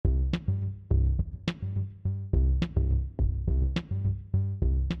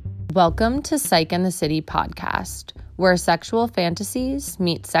Welcome to Psych and the City podcast, where sexual fantasies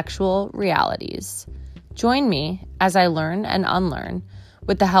meet sexual realities. Join me as I learn and unlearn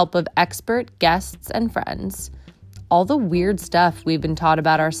with the help of expert guests and friends, all the weird stuff we've been taught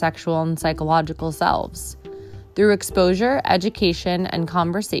about our sexual and psychological selves. Through exposure, education, and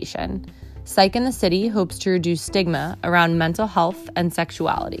conversation, Psych and the City hopes to reduce stigma around mental health and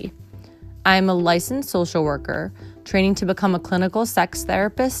sexuality. I am a licensed social worker, training to become a clinical sex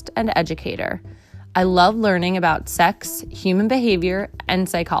therapist and educator. I love learning about sex, human behavior, and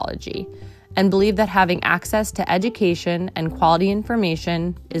psychology, and believe that having access to education and quality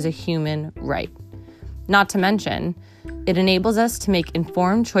information is a human right. Not to mention, it enables us to make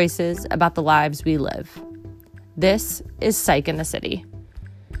informed choices about the lives we live. This is Psych in the City.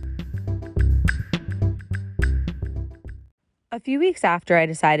 A few weeks after I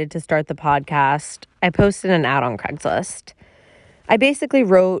decided to start the podcast, I posted an ad on Craigslist. I basically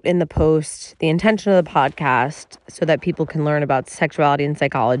wrote in the post the intention of the podcast so that people can learn about sexuality and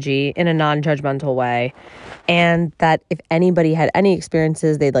psychology in a non-judgmental way, and that if anybody had any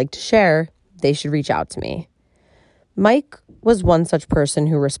experiences they'd like to share, they should reach out to me. Mike was one such person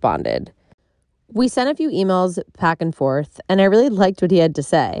who responded. We sent a few emails back and forth, and I really liked what he had to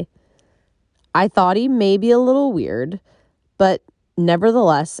say. I thought he may be a little weird, but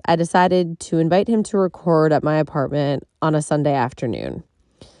nevertheless, I decided to invite him to record at my apartment on a Sunday afternoon.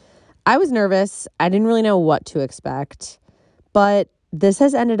 I was nervous. I didn't really know what to expect, but this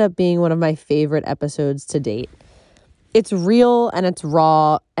has ended up being one of my favorite episodes to date. It's real and it's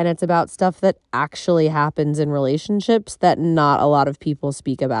raw, and it's about stuff that actually happens in relationships that not a lot of people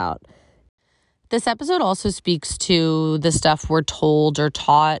speak about. This episode also speaks to the stuff we're told or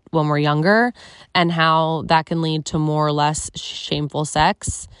taught when we're younger and how that can lead to more or less shameful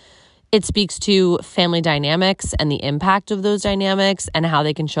sex. It speaks to family dynamics and the impact of those dynamics and how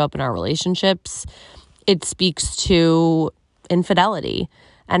they can show up in our relationships. It speaks to infidelity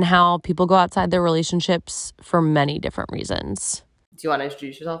and how people go outside their relationships for many different reasons. Do you want to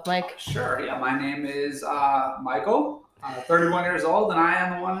introduce yourself, Mike? Sure. Yeah, my name is Michael. 31 years old, and I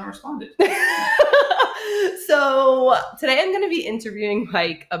am the one who responded. So today I'm going to be interviewing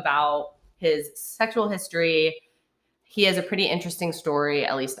Mike about his sexual history. He has a pretty interesting story.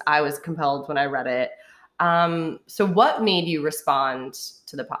 At least I was compelled when I read it. So what made you respond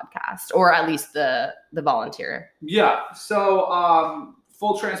to the podcast, or at least the volunteer? Yeah. So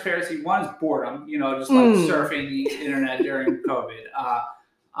full transparency, one is boredom. Just like surfing the internet during COVID.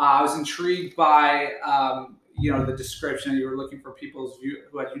 I was intrigued by the description. You were looking for people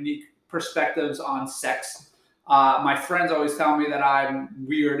who had unique perspectives on sex. My friends always tell me that I'm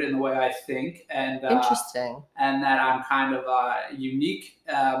weird in the way I think, and interesting, and that I'm kind of unique.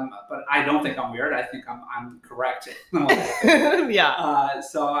 But I don't think I'm weird. I think I'm correct. Yeah.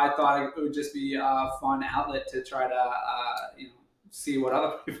 So I thought it would just be a fun outlet to try to see what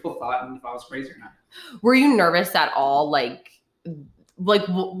other people thought and if I was crazy or not. Were you nervous at all? Like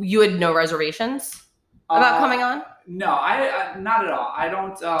you had no reservations about coming on? No, I not at all. I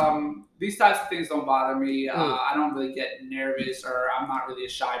don't. These types of things don't bother me. I don't really get nervous, or I'm not really a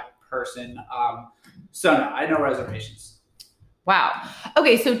shy person. So no, I had no reservations. Wow.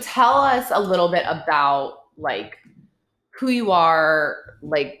 Okay, so tell us a little bit about who you are.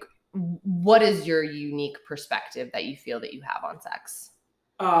 What is your unique perspective that you feel that you have on sex?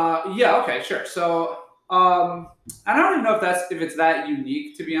 Yeah. Okay. Sure. So. I don't even know if it's that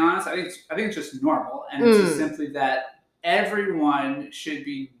unique, to be honest. I think it's just normal, and it's just simply that everyone should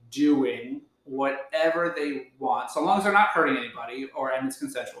be doing whatever they want, so long as they're not hurting anybody, and it's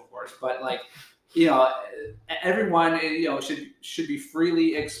consensual, of course. But everyone should be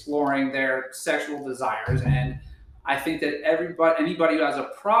freely exploring their sexual desires, and I think that anybody who has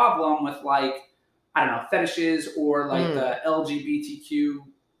a problem with fetishes or the LGBTQ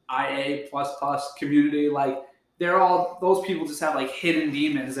IA++ community, those people just have hidden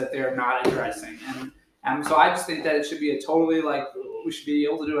demons that they're not addressing, and so I just think that it should be a totally we should be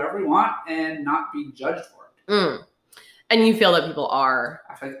able to do whatever we want and not be judged for it. And you feel that people are?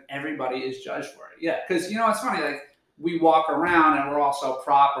 I feel like everybody is judged for it. Yeah, because it's funny, we walk around and we're all so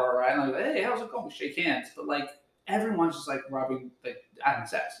proper, right? And hey, how's it going? We shake hands, but everyone's just rubbing having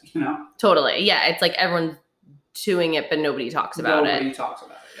sex, Totally, yeah. It's everyone's doing it, but nobody talks about it. Nobody talks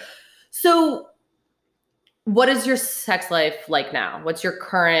about it. Yeah. So what is your sex life like now? What's your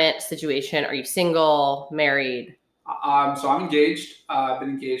current situation? Are you single, married? So I'm engaged. I've been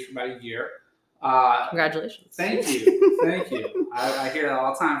engaged for about a year. Congratulations. Thank you. Thank you. I hear that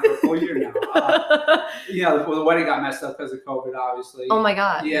all the time for a full year now. The wedding got messed up because of COVID, obviously. Oh my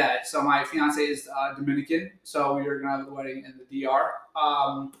God. Yeah. So my fiance is Dominican. So we were going to have the wedding in the DR.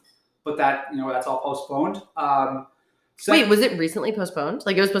 but that, that's all postponed. Wait, was it recently postponed?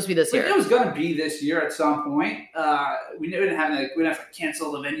 Like it was supposed to be this year? It was going to be this year at some point. We didn't have to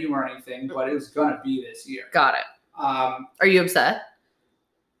cancel the venue or anything, but it was going to be this year. Got it. Are you upset?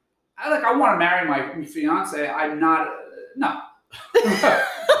 I want to marry my fiance. I'm not. No.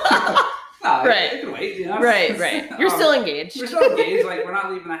 No, right. I can wait. Right. You're still engaged. We're still engaged. Like we're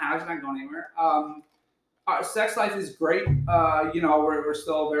not leaving the house. We're not going anywhere. Our sex life is great. We're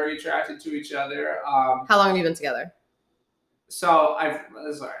still very attracted to each other. How long have you been together? So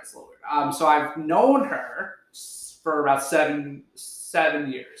it's a little weird. So I've known her for about seven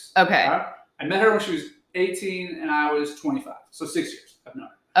years. Okay. I met her when she was 18 and I was 25. So 6 years I've known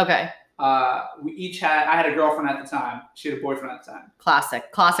her. Okay. I had a girlfriend at the time. She had a boyfriend at the time.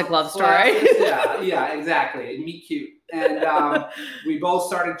 Classic love story. Yeah, exactly. Meet cute. And we both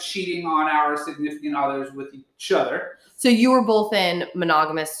started cheating on our significant others with each other. So you were both in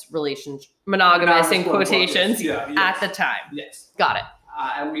monogamous in quotations at the time. Yes. Got it.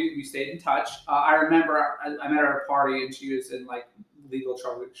 And we stayed in touch. I remember I met her at a party and she was in like legal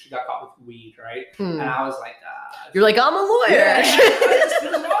trouble. She got caught with weed, right? And I was like, you're like, I'm a lawyer. Yeah, this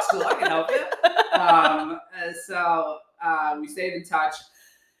is law school. I can help you. So we stayed in touch.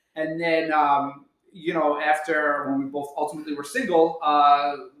 And then, after when we both ultimately were single,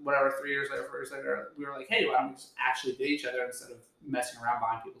 3 years later, 4 years later, we were like, hey, why don't we just actually date each other instead of messing around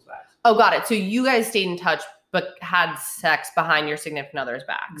behind people's backs? Oh, got it. So you guys stayed in touch, but had sex behind your significant other's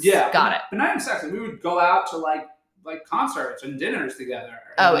backs. Yeah. Got it. But not even sex. We would go out to like concerts and dinners together.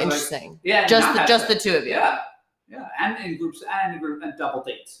 Oh, interesting. Yeah. Just the two of you. Yeah. Yeah. And in groups and double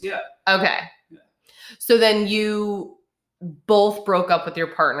dates. Yeah. Okay. Yeah. So then you both broke up with your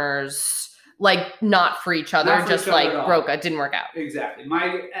partners, like not for each other, just like broke up, didn't work out. Exactly.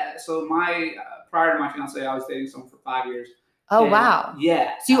 My prior to my fiance, I was dating someone for 5 years. Oh, wow.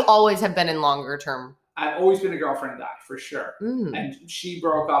 Yeah. So you always have been in longer term. I've always been a girlfriend guy for sure. And she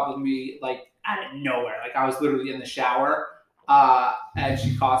broke up with me like out of nowhere. Like I was literally in the shower and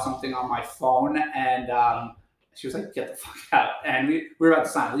she caught something on my phone and she was like, get the fuck out. And we were about to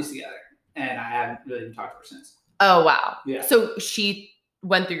sign a lease together and I haven't really even talked to her since. Oh, wow. Yeah. So she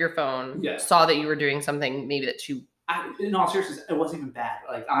went through your phone, saw that you were doing something maybe that she... in all seriousness, it wasn't even bad.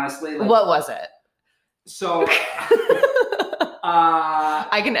 Like honestly. Like, what was it? So...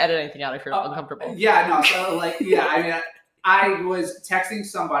 I can edit anything out if you're uncomfortable. Yeah, no. So I was texting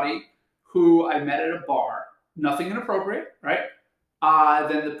somebody who I met at a bar. Nothing inappropriate, right?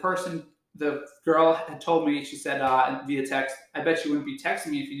 Then the girl had told me, she said via text, I bet you wouldn't be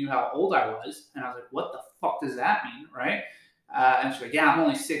texting me if you knew how old I was. And I was like, what the fuck does that mean, right? And she's like, yeah, I'm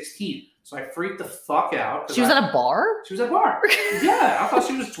only 16. So I freaked the fuck out. She was at a bar? She was at a bar. Yeah, I thought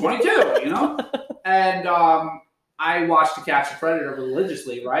she was 22, And I watched To Catch a Predator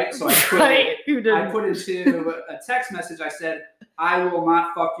religiously, right? So I put into a text message, I said, I will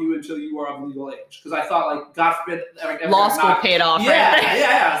not fuck you until you are of legal age. Because I thought, like, God forbid... Law school paid off, right?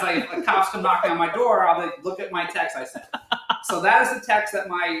 Yeah. It's like, if cops come knocking on my door, I'll be like, look at my text I sent. So that is the text that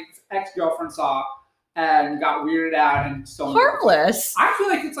my ex-girlfriend saw and got weirded out and so harmless. I feel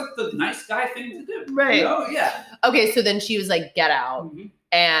like it's like the nice guy thing to do. Right. Yeah. Okay, so then she was like, get out. Mm-hmm.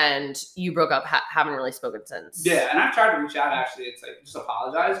 And you broke up, haven't really spoken since. Yeah, and I've tried to reach out, actually. It's like, just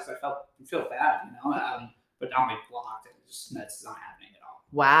apologize, because I feel bad, but I'm like blocked, and that's not happening at all.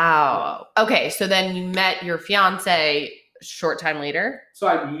 Wow. Okay, so then you met your fiance short time later? So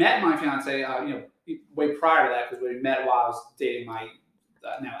I met my fiance, way prior to that, because we met while I was dating my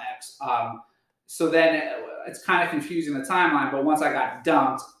now ex. So then it's kind of confusing the timeline, but once I got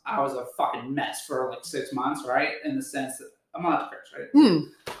dumped, I was a fucking mess for like 6 months, right? In the sense that I'm not the curse, right?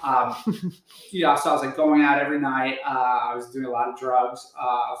 So I was like going out every night. I was doing a lot of drugs.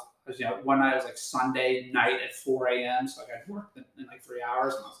 One night it was like Sunday night at 4 a.m. So I got to work in like 3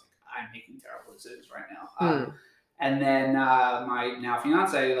 hours, and I was like, I'm making terrible decisions right now. And then my now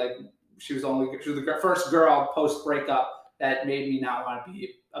fiance, like she was the first girl post breakup that made me not want to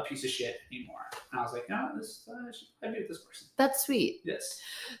be a piece of shit anymore. And I was like, no, I'd be with this person. That's sweet. Yes.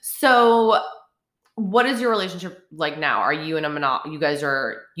 So what is your relationship like now? Are you in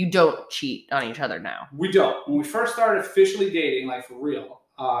you don't cheat on each other now? We don't. When we first started officially dating, like for real,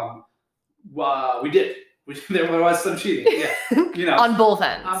 we did. There was some cheating. Yeah. On both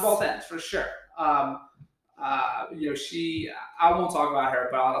ends. On both ends, for sure. I won't talk about her,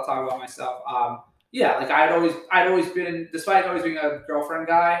 but I'll talk about myself. Like I'd always been, despite always being a girlfriend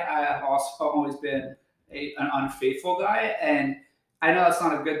guy, I have also always been an unfaithful guy. And I know that's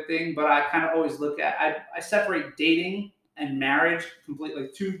not a good thing, but I kind of always look at, I separate dating and marriage completely,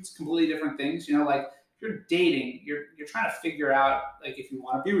 two completely different things. Like you're dating, you're trying to figure out like if you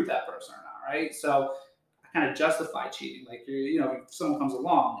want to be with that person or not, right? So I kind of justify cheating. Like if someone comes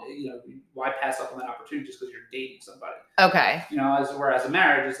along, why pass up on that opportunity just because you're dating somebody? Okay. Whereas a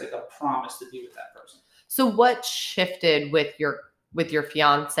marriage is like a promise to be with that person. So what shifted with your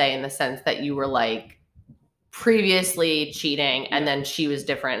fiance in the sense that you were like previously cheating and then she was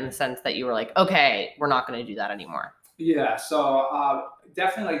different in the sense that you were like, okay, we're not going to do that anymore? Yeah. So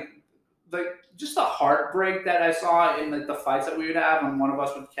definitely like just the heartbreak that I saw in like the fights that we would have when one of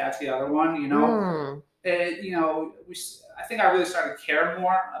us would catch the other one, I think I really started to care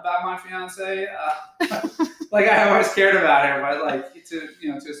more about my fiance. Like I always cared about her, but like to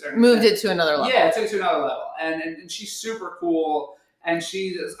a certain moved extent. it to another level. Yeah, it took it to another level, and she's super cool, and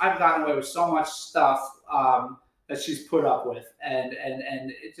I've gotten away with so much stuff that she's put up with, and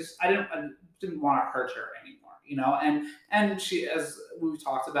it just I didn't want to hurt her anymore, and she, as we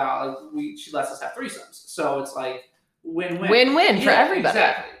talked about, like she lets us have threesomes, so it's like win-win for everybody.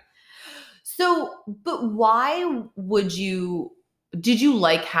 Exactly. So, but why did you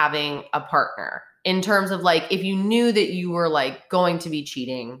like having a partner in terms of like, if you knew that you were like going to be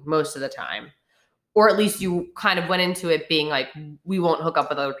cheating most of the time, or at least you kind of went into it being like, we won't hook up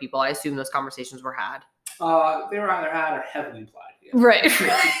with other people. I assume those conversations were had. They were either had or heavily implied. Yeah. Right.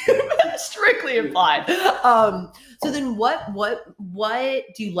 Strictly implied. So then what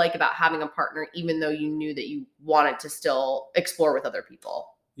do you like about having a partner, even though you knew that you wanted to still explore with other people?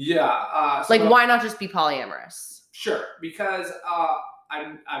 Yeah. Why not just be polyamorous? Sure. Because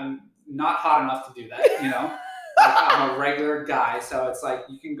I'm not hot enough to do that, Like, I'm a regular guy, so it's like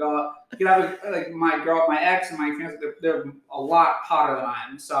you can have my ex and my fiance, they're a lot hotter than I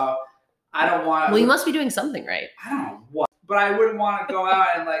am, so I don't want. Well, you must be doing something right. I don't know what, but I wouldn't want to go out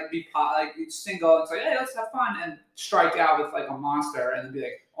and like be single and say, hey, let's have fun, and strike out with like a monster, and then be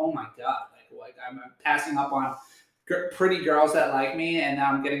like, oh my god, like I'm passing up on pretty girls that like me, and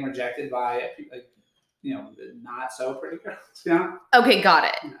now I'm getting rejected by like not so pretty girls. Okay, got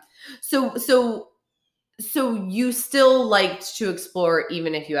it. Yeah. So you still liked to explore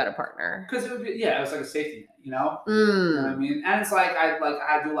even if you had a partner? Because it was like a safety net, You know what I mean? And it's like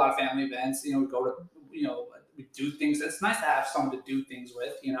I do a lot of family events. We go to we do things. It's nice to have someone to do things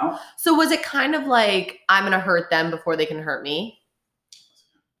with. So was it kind of like I'm gonna hurt them before they can hurt me?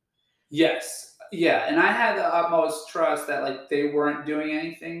 Yes. Yeah, and I had the utmost trust that like they weren't doing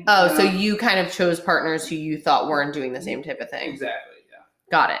anything. Oh, so you kind of chose partners who you thought weren't doing the same type of thing. Exactly.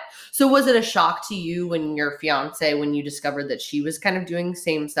 Got it. So was it a shock to you when your fiance, when you discovered that she was kind of doing the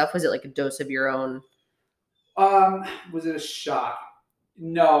same stuff? Was it like a dose of your own? Was it a shock?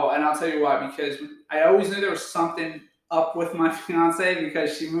 No, and I'll tell you why. Because I always knew there was something up with my fiance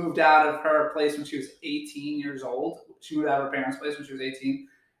because she moved out of her place when she was 18 years old. She moved out of her parents' place when she was 18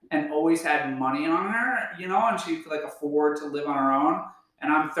 and always had money on her, and she could like afford to live on her own.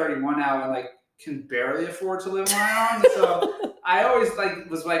 And I'm 31 now and like can barely afford to live on my own. So I always was like, where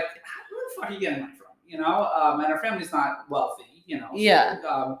the fuck are you getting money from? And her family's not wealthy, Yeah.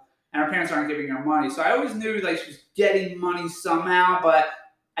 And her parents aren't giving her money. So I always knew like she was getting money somehow, but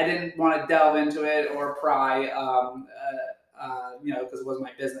I didn't want to delve into it or pry, because it wasn't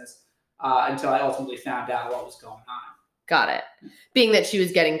my business until I ultimately found out what was going on. Got it. Being that she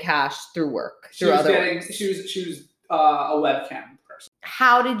was getting cash through work, She was a webcam person.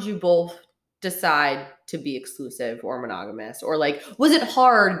 How did you both decide to be exclusive or monogamous? Or like, was it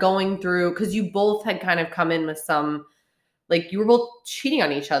hard going through, because you both had kind of come in with some, like you were both cheating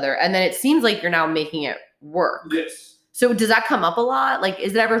on each other, and then it seems like you're now making it work. Yes. So does that come up a lot? Like,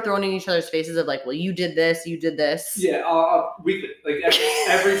 is it ever thrown in each other's faces of like, well, you did this. Yeah, weekly. Like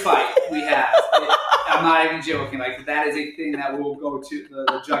every fight we have. I'm not even joking. Like that is a thing that will go to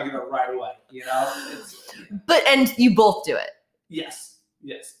the jugular right away. And you both do it. Yes.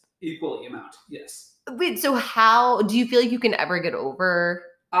 Equally amount. Yes. Wait, so how do you feel like you can ever get over?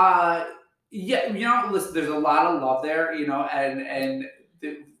 Yeah, listen, there's a lot of love there, and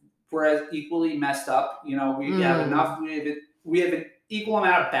we're as equally messed up. We have enough. We have an equal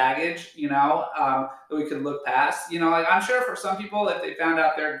amount of baggage, that we could look past. Like I'm sure for some people, if they found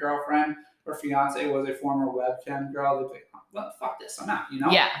out their girlfriend or fiance was a former webcam girl, they'd be like, well, fuck this, I'm out.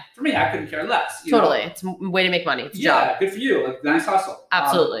 Yeah. For me, I couldn't care less. Totally, it's a way to make money. It's a job. Good for you. Like nice hustle.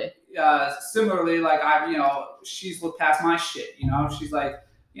 Absolutely. Similarly, like she's looked past my shit. She's like,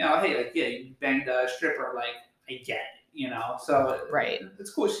 hey, like you banged a stripper, like I get it. So right.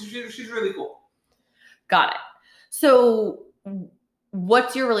 It's cool. She's really cool. Got it. So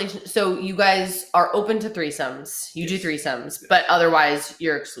what's your relationship? So you guys are open to threesomes. You do threesomes, but otherwise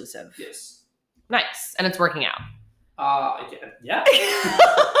you're exclusive. Yes. Nice. And it's working out. Yeah.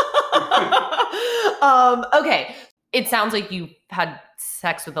 Okay. It sounds like you had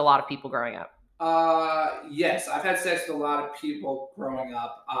sex with a lot of people growing up. Yes, I've had sex with a lot of people growing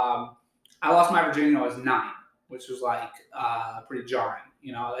up. I lost my virginity when I was 9, which was like pretty jarring.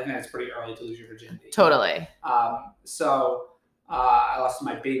 You know, I think it's pretty early to lose your virginity. Totally. So I lost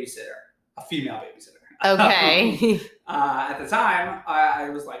my babysitter, a female babysitter. Okay. At the time, I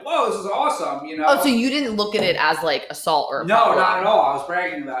was like, "Whoa, this is awesome!" You know. Oh, so you didn't look at it as like assault or no, not at all. I was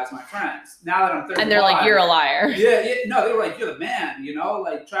bragging about it to my friends. Now that I'm 35, and they're like, "You're a liar." Yeah, no, they were like, "You're the man," you know,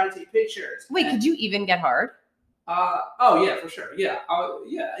 like try to take pictures. Wait, could you even get hard? Oh yeah, for sure. Yeah,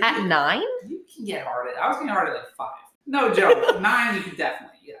 yeah. At 9? You can get hard at. I was getting hard at like 5. No joke. 9, you can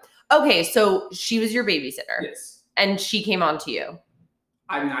definitely. Yeah. Okay, so she was your babysitter. Yes. And she came on to you.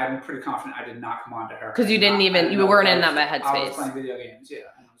 I mean, I'm pretty confident I did not come on to her. Because you didn't even, you weren't in that headspace. I was playing video games, yeah.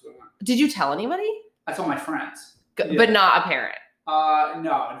 I know what's going on. Did you tell anybody? I told my friends. But not a parent?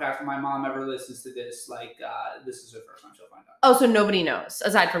 No. In fact, if my mom ever listens to this, like, this is her first time she'll find out. Oh, so nobody knows,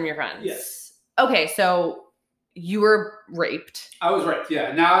 aside from your friends? Yes. Okay, so you were raped. I was raped,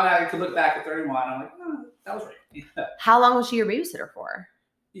 yeah. Now that I could look back at 31, I'm like, oh, that was rape. Yeah. How long was she your babysitter for?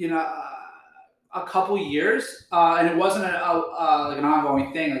 You know, a couple years, and it wasn't like an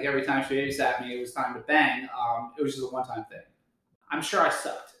ongoing thing. Like every time she babysat me, it was time to bang. It was just a one-time thing. I'm sure I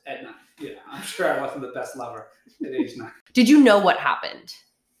sucked at 9. Yeah, I'm sure I wasn't the best lover at age 9. Did you know what happened?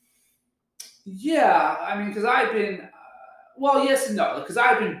 Yeah, I mean, because I've been, well, yes and no, because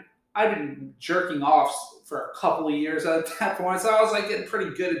I've been jerking off for a couple of years at that point, so I was like getting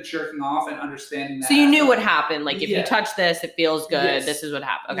pretty good at jerking off and understanding that. So you knew what happened. Like if you touch this, it feels good. Yes. This is what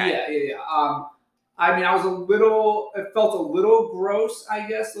happened. Okay. Yeah. I mean, it felt a little gross, I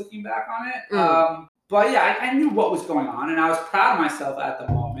guess, looking back on it. But yeah, I knew what was going on, and I was proud of myself at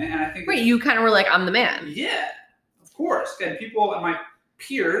the moment. And I think, right, you kind of were like, I'm the man. Yeah, of course. And people, and my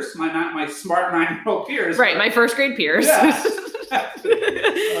peers, my smart 9-year-old peers, right, my first grade peers. Yeah.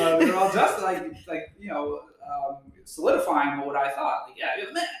 They're all just like solidifying what I thought. Like, yeah, you're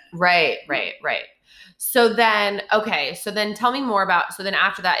the man. Right. So then tell me more about, so then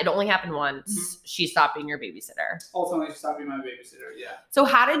after that, it only happened once. Mm-hmm. She stopped being your babysitter. Ultimately, she stopped being my babysitter, yeah. So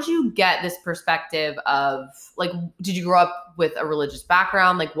how did you get this perspective of, like, did you grow up with a religious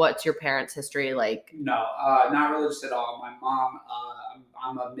background? Like, what's your parents' history like? No, not religious at all. My mom,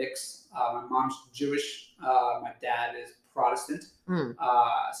 I'm a mix. My mom's Jewish. My dad is Protestant.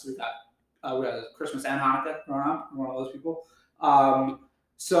 So we got Christmas and Hanukkah growing up. I'm one of those people.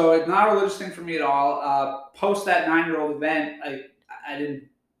 So it's not a religious thing for me at all. Post that 9-year-old event,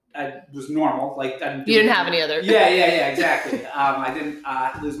 I was normal. Like you didn't have any other. Yeah, exactly. I didn't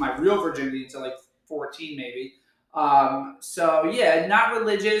lose my real virginity until like 14, maybe. So yeah, not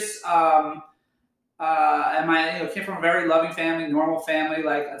religious. And I came from a very loving family, normal family.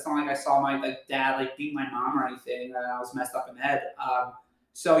 Like it's not like I saw my dad like beat my mom or anything, and I was messed up in the head.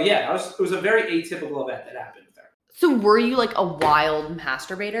 So yeah, it was a very atypical event that happened with her. So were you like a wild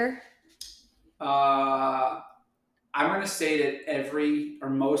masturbator? I'm going to say that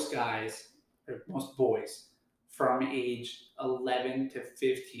most guys, or most boys from age 11 to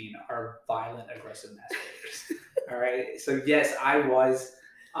 15 are violent, aggressive masturbators. All right. So yes, I was,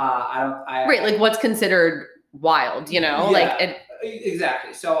 right. Like what's considered wild, Yeah,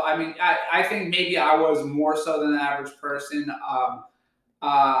 exactly. So, I mean, I think maybe I was more so than the average person.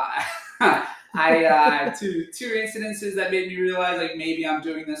 Two incidences that made me realize like maybe I'm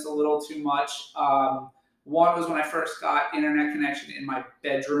doing this a little too much. One was when I first got internet connection in my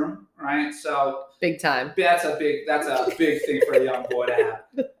bedroom, right? So big time. That's a big thing for a young boy to have.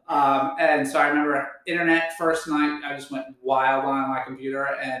 And so I remember internet first night, I just went wild on my computer,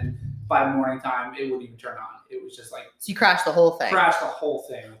 and by morning time, it wouldn't even turn on. It was just like, so you crashed the whole thing.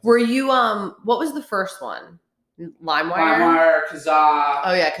 Were you what was the first one? LimeWire, Kazaa.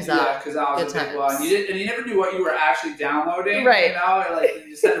 Oh yeah, Kazaa. Yeah, Kazaa was a big one. You never knew what you were actually downloading. Right. Like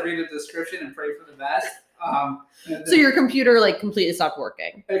you just had to read the description and pray for the best. So your computer like completely stopped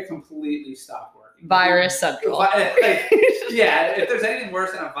working. It completely stopped working. Virus central. Yeah, if there's anything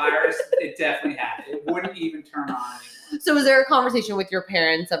worse than a virus, it definitely had. It wouldn't even turn on anymore. So was there a conversation with your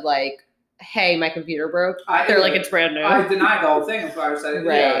parents of like, hey, my computer broke? They're like, it's brand new. I denied the whole thing. If I said,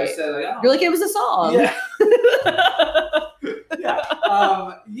 right. Yeah, I said like, oh. You're like, it was a song. Yeah.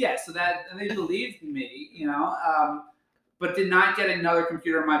 Yeah. So that, and they believed me, but did not get another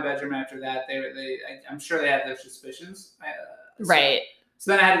computer in my bedroom after that. I'm sure they had their suspicions. Right. So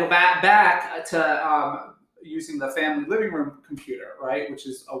then I had to go back to using the family living room computer, right, which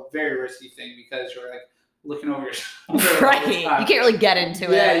is a very risky thing because you're like looking over your shoulder. Right. You can't really get into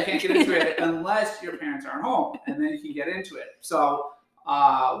it. Yeah, you can't get into it unless your parents aren't home, and then you can get into it. So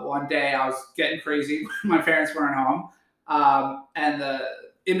one day I was getting crazy when my parents weren't home, and the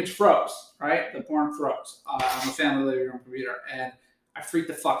image froze, right? The porn froze on the family living room computer, and I freaked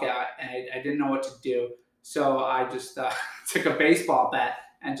the fuck out, and I didn't know what to do. So I just took a baseball bat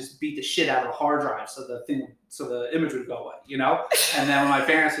and just beat the shit out of the hard drive so the image would go away, you know? And then when my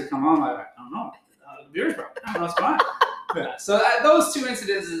parents would come home, I'd be like, I don't know, the computer's broken. I don't know what's going on. Yeah. So those two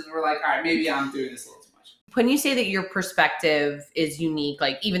incidences were like, all right, maybe I'm doing this a little too much. When you say that your perspective is unique,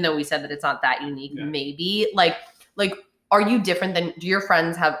 like even though we said that it's not that unique, maybe like are you different than, do your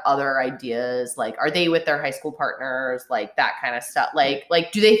friends have other ideas? Like, are they with their high school partners? Like that kind of stuff.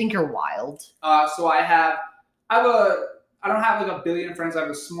 Like, do they think you're wild? So I don't have like a billion friends. I have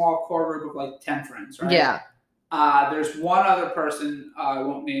a small core group of like 10 friends, right? Yeah. There's one other person, I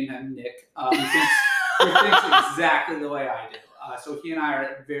won't name him, Nick, who thinks exactly the way I do. So he and I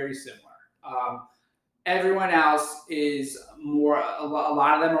are very similar. Everyone else is more, a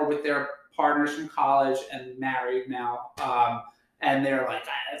lot of them are with their partners from college and married now. And they're like,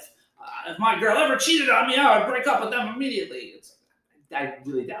 if my girl ever cheated on me, I would break up with them immediately. I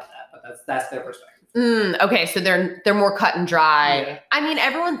really doubt that, but that's their perspective. Okay, so they're more cut and dry. Yeah. I mean,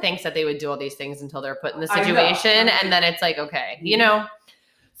 everyone thinks that they would do all these things until they're put in the situation, and then it's like, okay, you know?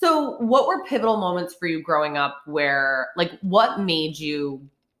 So what were pivotal moments for you growing up where, like, what made you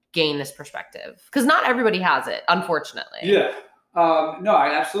gain this perspective? Because not everybody has it, unfortunately. Yeah. No,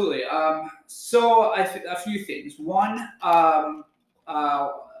 absolutely. So a few things. One,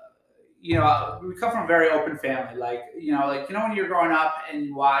 you know, we come from a very open family. Like, you know, when you're growing up and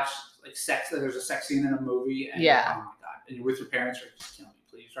you watch like there's a sex scene in a movie, and yeah, oh my god, and you're with your parents, you're like, just kill me,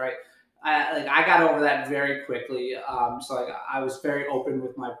 please, right? I got over that very quickly. So like I was very open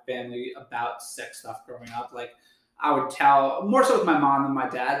with my family about sex stuff growing up. Like I would tell, more so with my mom than my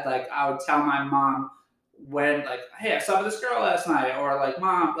dad. Like I would tell my mom when, like, hey, I saw this girl last night, or like,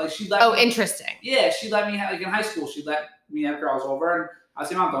 mom, like she let. Oh, interesting. Yeah, she let me have, like in high school, she let me have girls over, and I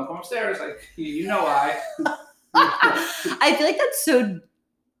say, Mom, don't come upstairs. Like you know why. I feel like that's so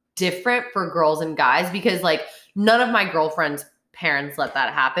different for girls and guys, because like none of my girlfriends' parents let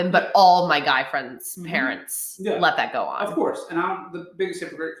that happen, but all my guy friends' parents let that go on. Of course. And I'm the biggest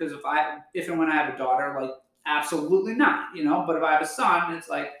hypocrite, because if and when I have a daughter, like absolutely not, you know, but if I have a son, it's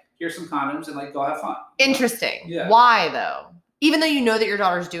like, here's some condoms and like go have fun. Interesting. Yeah. Why though? Even though you know that your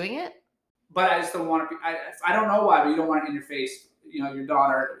daughter's doing it? But I just don't want to be, I don't know why, but you don't want it in your face, you know, your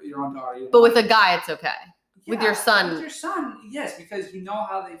own daughter. But with a guy, it's okay. Yeah, with your son. With your son, yes, because you know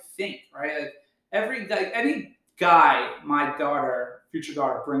how they think, right? Like any guy my future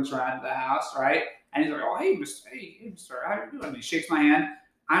daughter brings around to the house, right? And he's like, oh, hey, mister, how you doing? And he shakes my hand.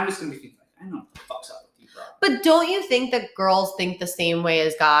 I'm just going to be thinking, like, I know what the fuck's up with you, bro. But don't you think that girls think the same way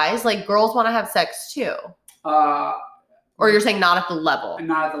as guys? Like, girls want to have sex too. Or you're saying not at the level?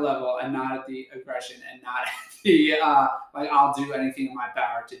 Not at the level, and not at the aggression, and not at the, like, I'll do anything in my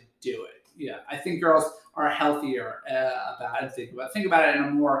power to do it. Yeah, I think girls are healthier about it. Think about it in a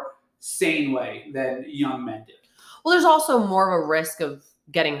more sane way than young men do. Well, there's also more of a risk of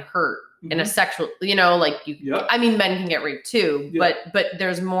getting hurt in a sexual, you know, like you. Yep. I mean, men can get raped too, but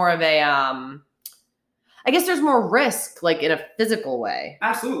there's more of a, I guess there's more risk, like in a physical way.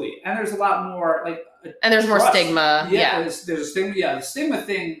 Absolutely, and there's a lot more like. And there's more stigma. Yeah. There's a stigma. Yeah, the stigma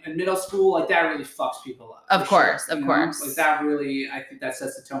thing in middle school, like that really fucks people up. Of course. Like that really, I think that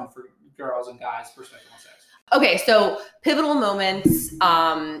sets the tone for girls and guys' perspective on sex. Okay, so pivotal moments.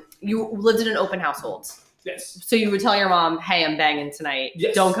 You lived in an open household. Yes. So you would tell your mom, "Hey, I'm banging tonight.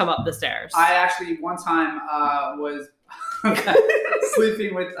 Yes. Don't come up the stairs." I actually one time was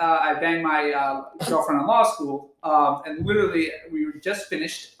sleeping with. I banged my girlfriend in law school, and literally we were just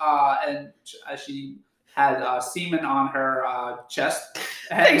finished, and she had semen on her chest.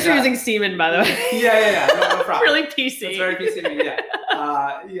 And, thanks for using semen, by the way. Yeah. No problem. Really PC. It's very PC of me, yeah.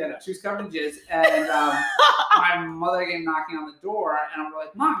 No, she was covered in jizz, and my mother came knocking on the door, and I'm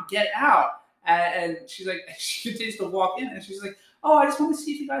like, "Mom, get out!" And she's like, she continues to walk in, and she's like, "Oh, I just want to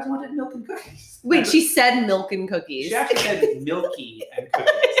see if you guys wanted milk and cookies." Wait, she said milk and cookies. She actually said milky and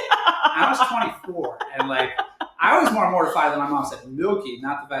cookies. I was 24, and like, I was more mortified than my mom said milky,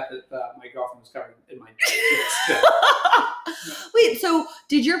 not the fact that my girlfriend was covered in my jizz. Wait, so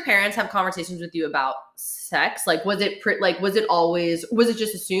did your parents have conversations with you about sex? Like, was it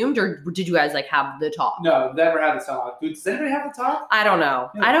just assumed, or did you guys like have the talk? No, never had the talk. Does anybody have the talk? I don't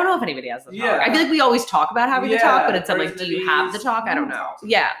know. Yeah. I don't know if anybody has the talk. Yeah. I feel like we always talk about having the talk, but it's like, do you have the talk? I don't know.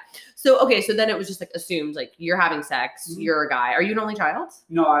 Yeah. So, okay, so then it was just like assumed, like you're having sex, you're a guy. Are you an only child?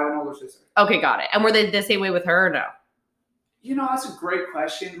 No, I have an older sister. Okay, got it. And were they the same way with her or no? That's a great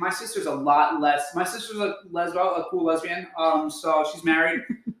question. My sister's a lot less. My sister's a cool lesbian. So she's married.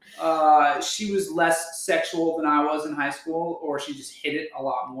 She was less sexual than I was in high school, or she just hit it a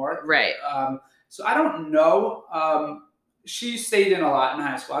lot more. Right. So I don't know. She stayed in a lot in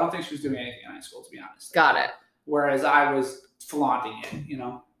high school. I don't think she was doing anything in high school, to be honest. Got it. Whereas I was flaunting it,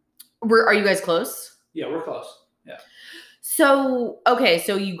 Are you guys close? Yeah, we're close. Yeah. So, okay,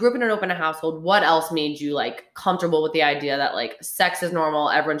 so you grew up in an open household. What else made you like comfortable with the idea that like sex is normal,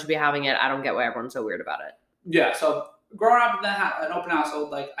 everyone should be having it? I don't get why everyone's so weird about it. Yeah, so growing up in an open household,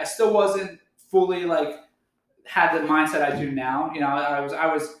 like I still wasn't fully like had the mindset I do now. I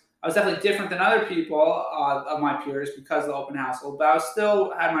was definitely different than other people of my peers because of the open household, but I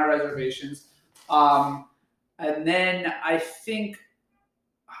still had my reservations. And then I think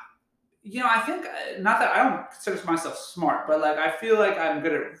not that I don't consider myself smart, but like I feel like I'm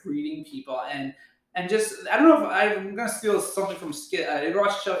good at reading people and just I don't know if I'm gonna steal something from skit. Did you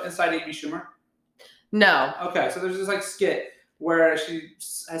watch the show Inside Amy Schumer? No. Okay, so there's this like skit where she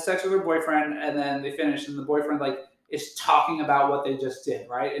has sex with her boyfriend and then they finish and the boyfriend like is talking about what they just did,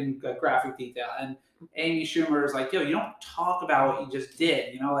 right, in graphic detail. And Amy Schumer is like, yo, you don't talk about what you just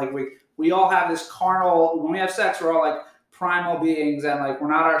did. Like we all have this carnal. When we have sex, we're all like primal beings and like we're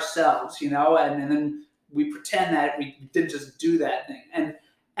not ourselves, and then we pretend that we didn't just do that thing.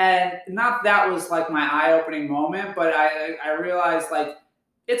 And not that was like my eye-opening moment, but I realized like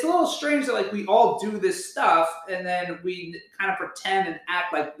it's a little strange that like we all do this stuff and then we kind of pretend and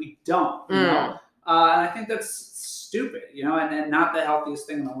act like we don't, and I think that's stupid, and not the healthiest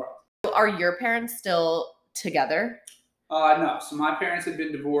thing in the world. Are your parents still together? No. So my parents have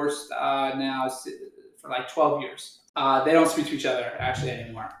been divorced now for like 12 years. They don't speak to each other actually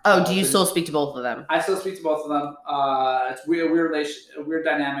anymore. Oh, do you still speak to both of them? I still speak to both of them. It's a weird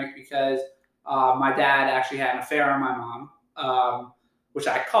dynamic because my dad actually had an affair on my mom, which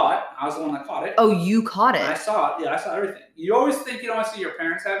I caught. I was the one that caught it. Oh, you caught it? And I saw it. Yeah, I saw everything. You always think you don't want to see your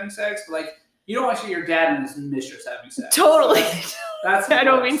parents having sex, but like you don't want to see your dad and his mistress having sex. Totally. That's I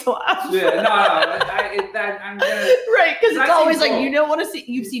don't mean to laugh. Yeah, no. I'm gonna right, because it's always like both. you don't want to see.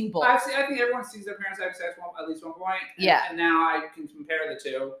 You've seen both. I think everyone sees their parents having sex at least one point. Yeah. And now I can compare the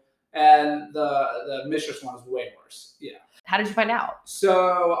two, and the mistress one is way worse. Yeah. How did you find out?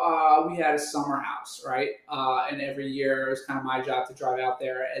 So we had a summer house, right? And every year it was kind of my job to drive out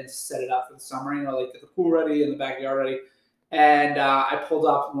there and set it up for the summer. Like get the pool ready and the backyard ready. And I pulled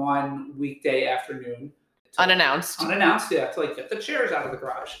up one weekday afternoon. Unannounced, yeah, to like get the chairs out of the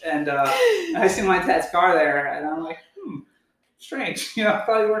garage. And I see my dad's car there, and I'm like, strange.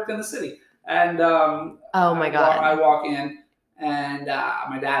 Probably worked in the city. And oh my God. I walk in, and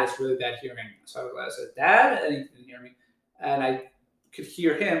my dad is really bad hearing. So I said, Dad? And he didn't hear me. And I could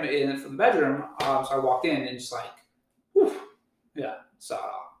hear him from the bedroom. So I walked in and just like, whew, yeah, saw it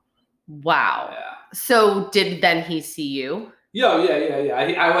all. Wow. Yeah. So did then he see you? Yeah.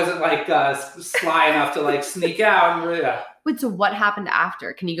 I wasn't like sly enough to like sneak out. Yeah. Wait, so what happened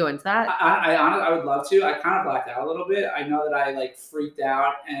after? Can you go into that? I honestly, I would love to. I kind of blacked out a little bit. I know that I like freaked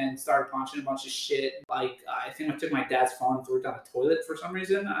out and started punching a bunch of shit. Like I think I took my dad's phone and threw it down the toilet for some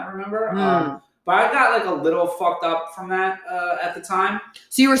reason. I remember. But I got like a little fucked up from that at the time.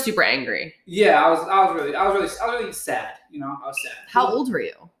 So you were super angry. Yeah, I was really sad. I was sad. How old were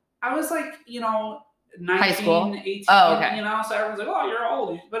you? I was like, 19, high school? 18, oh, okay. So everyone's like, oh, you're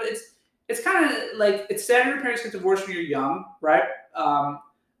old. But it's kind of like, it's sad when your parents get divorced when you're young, right? But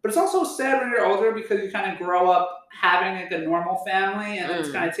it's also sad when you're older because you kind of grow up having like a normal family and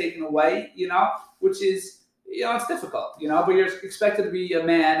it's kind of taken away, which is, it's difficult, but you're expected to be a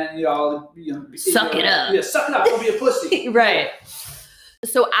man and, suck it up. Yeah, suck it up. Don't be a pussy. Right.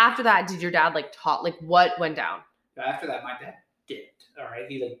 So after that, did your dad like talk, like what went down? After that, my dad did. All right.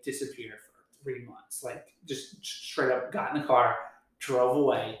 He like disappeared for 3 months, like just straight up got in the car, drove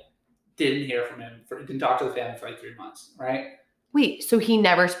away, didn't hear from him, didn't talk to the family for like 3 months. Right. Wait, so he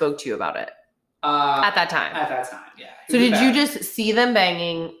never spoke to you about it? At that time? At that time, yeah. So did you just see them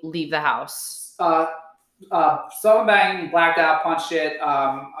banging, leave the house? Saw them banging, blacked out, punched it.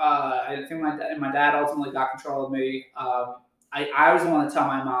 I think my dad ultimately got control of me. I was the one to tell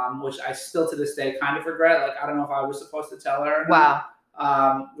my mom, which I still to this day kind of regret. Like, I don't know if I was supposed to tell her. Wow.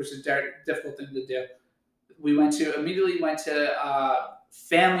 Which is a very difficult thing to do. We immediately went to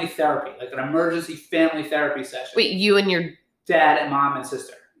family therapy, like an emergency family therapy session. Wait, you and your dad and mom and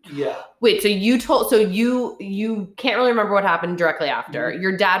sister. Yeah. Wait, so you can't really remember what happened directly after. Mm-hmm.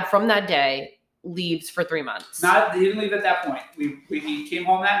 Your dad from that day leaves for 3 months. He didn't leave at that point. He came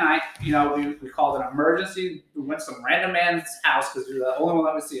home that night. We called an emergency. We went to some random man's house because we were the only one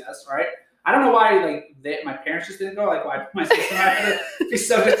that would see us, right? I don't know why my parents just didn't go. Like why my sister and I had to be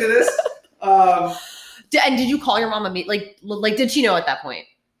subject to this. And did you call your mom immediately? Like did she know at that point?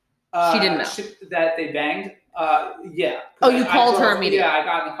 She didn't know that they banged. Yeah. Oh, you called her immediately. Yeah, I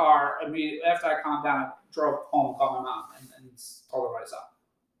got in the car immediately after I calmed down. I drove home, called my mom, and told her what I saw.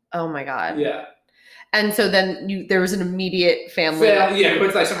 Oh my God. Yeah. And so then there was an immediate family. Yeah, it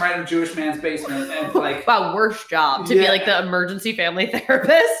was like some random Jewish man's basement, and like wow, worst job to be like the emergency family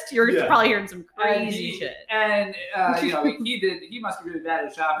therapist. You're probably hearing some crazy shit. And he must be really bad at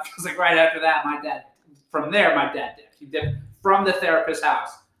his job because like right after that, my dad dipped. He dipped from the therapist's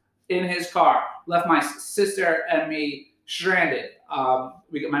house in his car, left my sister and me stranded. My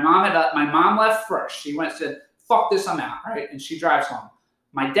mom left first. She went and said, "Fuck this, I'm out." Right, and she drives home.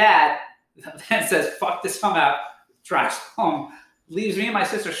 My dad then says, "Fuck this, I'm out," drives home, leaves me and my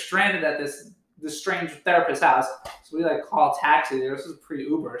sister stranded at this strange therapist's house. So we like call a taxi. This was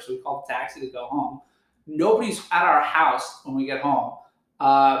pre-Uber, so we called a taxi to go home. Nobody's at our house when we get home.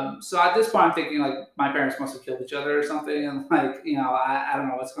 So at this point, I'm thinking like my parents must have killed each other or something, and like I don't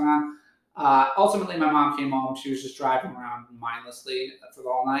know what's going on. Ultimately, my mom came home. She was just driving around mindlessly for the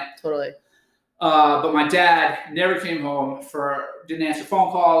whole night. Totally. But my dad never came home didn't answer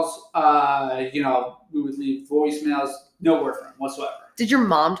phone calls. We would leave voicemails, no word from him whatsoever. Did your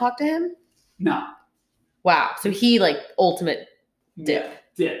mom talk to him? No. Wow. So he like ultimate dip. Yeah,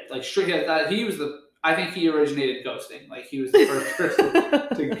 did. Like straight he was I think he originated ghosting. Like he was the first person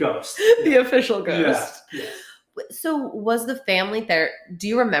to ghost. The official ghost. Yeah. So was the family there? Do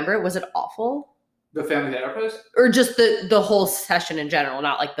you remember it? Was it awful? The family therapist? Or just the whole session in general,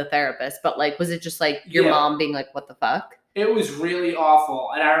 not like the therapist, but like, was it just like your mom being like, what the fuck? It was really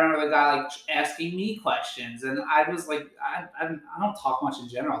awful. And I remember the guy like asking me questions. And I was like, I don't talk much in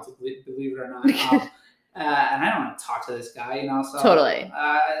general, to believe it or not. And I don't want to talk to this guy, so. Totally.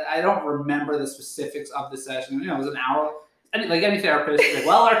 I don't remember the specifics of the session. It was an hour. Like any therapist, like,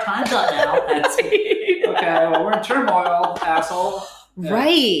 well, our time's up now. Okay, well, we're in turmoil, asshole. Yeah.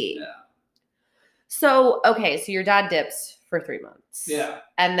 Right. Yeah. So your dad dips for 3 months. Yeah.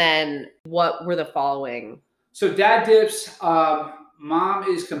 And then what were the following? So dad dips. Mom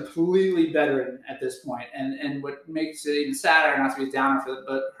is completely bedridden at this point. And what makes it even sadder, not to be a downer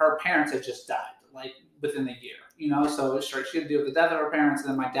but her parents had just died, like within a year, So she had to deal with the death of her parents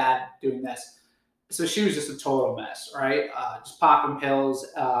and then my dad doing this. So she was just a total mess, right? Just popping pills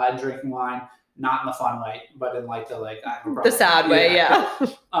and drinking wine. Not in the fun way, but in like the sad way, yeah.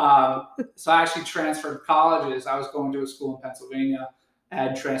 So I actually transferred colleges. I was going to a school in Pennsylvania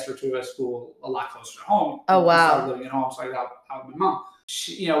and transferred to a school a lot closer to home. Oh, wow. I started living at home, so I could help my mom.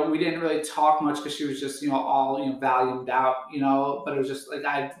 She, we didn't really talk much because she was just, all, volumed out, but it was just like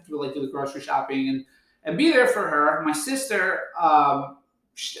I would like do the grocery shopping and be there for her. My sister, I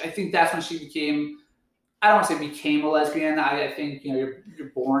think that's when she became, I don't want to say became a lesbian. I think, you're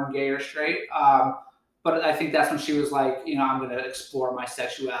born gay or straight. But I think that's when she was like, I'm going to explore my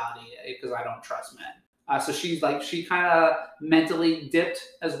sexuality because I don't trust men. So she kind of mentally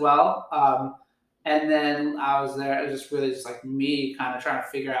dipped as well. And then I was there. It was just really just like me kind of trying to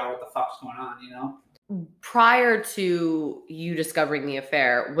figure out what the fuck's going on, Prior to you discovering the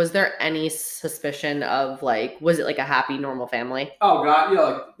affair, was there any suspicion of was it like a happy, normal family? Oh God.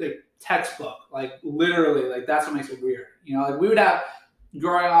 Like textbook, like literally, like that's what makes it weird. We would have,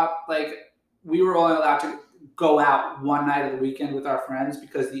 growing up, like we were only allowed to go out one night of the weekend with our friends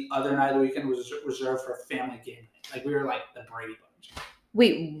because the other night of the weekend was reserved for family game night. Like we were like the Brady Bunch.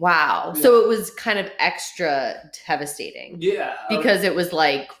 Wait, wow. Yeah. So it was kind of extra devastating. Yeah. Because it was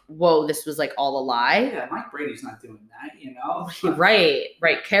like, whoa, this was like all a lie. Yeah, Mike Brady's not doing that,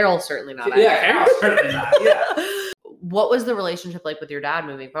 Right. Carol's certainly not. Yeah, Carol's certainly not. Yeah. What was the relationship like with your dad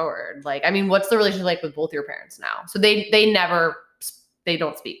moving forward? What's the relationship like with both your parents now? So they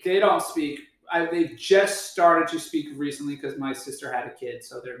don't speak. They don't speak. They just started to speak recently because my sister had a kid,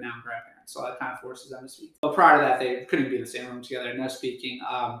 so they're now grandparents. So that kind of forces them to speak. But prior to that, they couldn't be in the same room together. No speaking.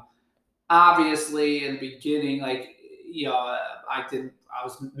 Obviously, in the beginning, I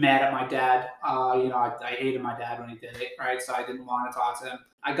was mad at my dad. I hated my dad when he did it, right? So I didn't want to talk to him.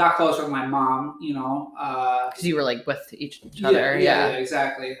 I got closer with my mom, because you were like with each other. Yeah,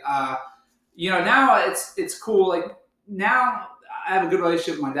 exactly. Now it's cool. Like now I have a good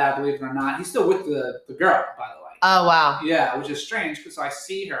relationship with my dad, believe it or not. He's still with the girl, by the way. Oh, wow. Yeah, which is strange because I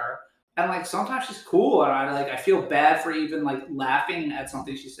see her and sometimes she's cool and I feel bad for even laughing at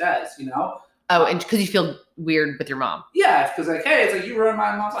something she says, Oh, and because you feel weird with your mom. Yeah, because hey, it's you ruined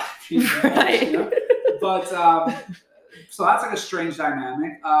my mom's life. Right. But so that's a strange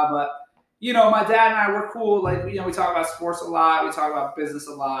dynamic. But my dad and I were cool. We talk about sports a lot. We talk about business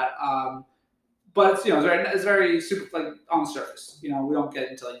a lot. but it's, it's very super, like, on the surface. We don't get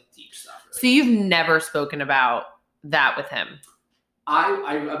into like deep stuff. Really. So you've never spoken about that with him?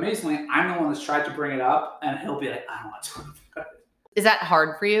 I amazingly, I'm the one that's tried to bring it up, and he'll be like, I don't want to talk about it. Is that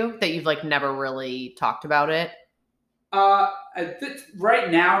hard for you that you've like never really talked about it?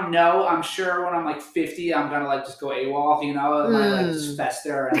 Right now, no. I'm sure when I'm like 50, I'm gonna like just go AWOL, and like just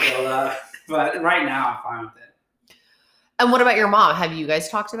fester and go that. But right now, I'm fine with it. And what about your mom? Have you guys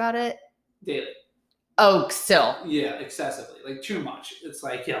talked about it? Daily. Oh, still. Yeah, excessively, like too much. It's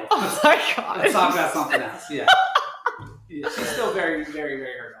like, oh my God. Let's talk about something else. Yeah. Yeah, she's still very, very,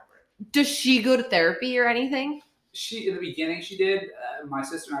 very hurt over it. Does she go to therapy or anything? She, in the beginning, she did. My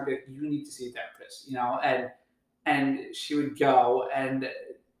sister and I would be like, you need to see a therapist, and she would go and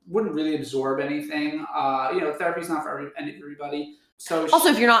wouldn't really absorb anything. Therapy's not for everybody. So also,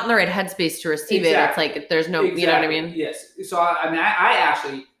 if you're not in the right headspace to receive it, it's like there's no, you know what I mean? Yes. So I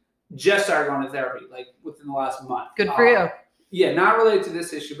actually just started going to therapy like within the last month. Good for you. Yeah, not related to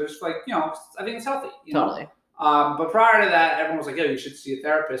this issue, but it's like, I think it's healthy. Totally. But prior to that, everyone was like, yo, you should see a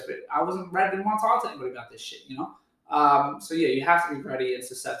therapist. But I didn't want to talk to anybody about this shit, So yeah, you have to be ready and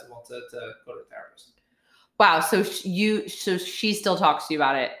susceptible to go to a therapist. Wow. So she still talks to you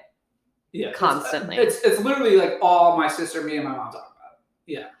about it. Yeah. Constantly. It's literally like all my sister, me, and my mom talk about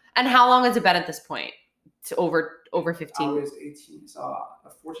it. Yeah. And how long has it been at this point? It's over 15. I was 18, so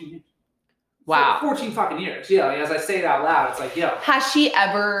 14 years. Wow. 14 fucking years. Yeah. Like, as I say it out loud, it's like, yo. Has she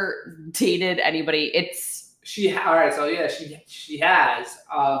ever dated anybody? All right. So yeah, she has.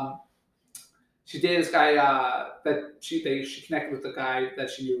 She dated this guy that she connected with the guy that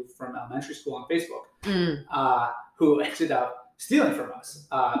she knew from elementary school on Facebook, who ended up stealing from us.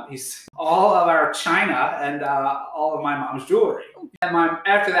 He's all of our china and all of my mom's jewelry. And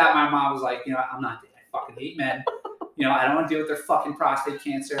after that, my mom was like, I'm not dating. I fucking hate men. I don't want to deal with their fucking prostate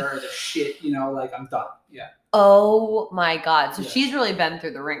cancer or their shit. Like I'm done. Yeah. Oh my God. So she's really been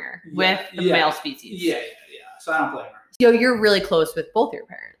through the ringer with the male species. Yeah. So I don't blame her. Yo, you're really close with both your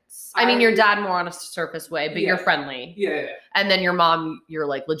parents. I mean, your dad more on a surface way, but you're friendly. Yeah. And then your mom, you're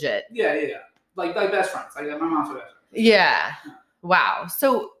like legit. Yeah. Like best friends. Like my mom's her best friend. Yeah. Wow.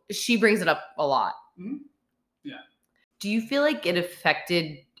 So she brings it up a lot. Mm-hmm. Yeah. Do you feel like it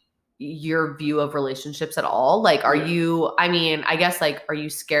affected your view of relationships at all? Like, are you, I guess, like, are you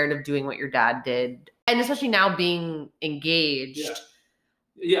scared of doing what your dad did? And especially now being engaged.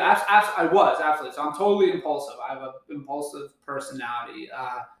 Yeah, I was, absolutely. So I'm totally impulsive. I have an impulsive personality.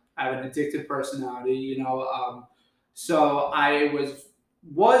 I have an addicted personality, So I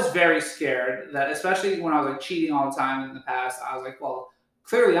was very scared that, especially when I was like cheating all the time in the past, I was like, well,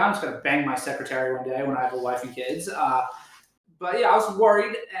 clearly I'm just going to bang my secretary one day when I have a wife and kids. But yeah, I was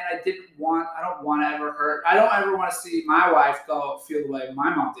worried, and I don't want to ever want to see my wife feel the way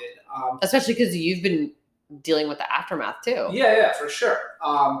my mom did. Especially because you've been dealing with the aftermath too. Yeah, for sure.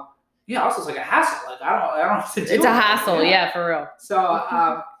 Also it's like a hassle. Like I don't have to do it's a hassle, yeah, for real. So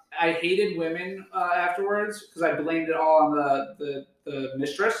I hated women afterwards because I blamed it all on the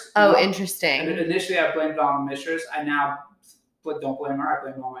mistress. Oh, interesting. And initially I blamed it on the mistress. I now don't blame her. I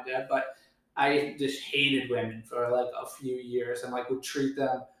blame it on my dad. But I just hated women for like a few years and like would treat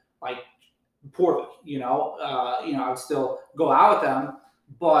them like poorly. I would still go out with them,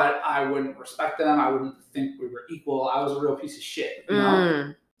 but I wouldn't respect them. I wouldn't think we were equal. I was a real piece of shit.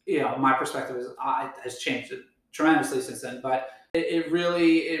 My perspective has changed tremendously since then. But it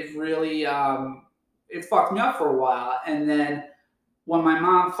really fucked me up for a while. And then when my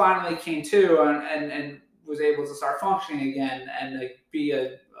mom finally came to and was able to start functioning again and like be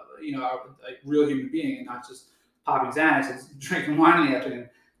a real human being and not just popping Xanax and drinking wine in the afternoon,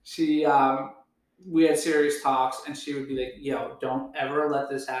 we had serious talks, and she would be like, yo, don't ever let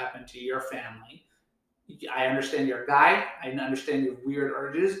this happen to your family. I understand you're a guy. I understand your weird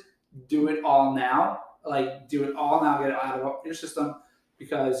urges. Do it all now. Do it all now. Get it out of your system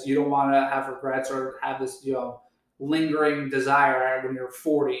because you don't want to have regrets or have this, lingering desire when you're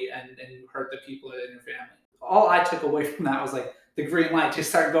 40 and you hurt the people in your family. All I took away from that was like the green light to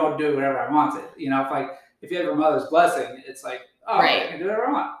start going do whatever I wanted. If you have your mother's blessing, it's like, oh, right. I can do whatever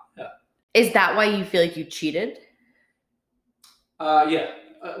I want. Yeah. Is that why you feel like you cheated? Yeah.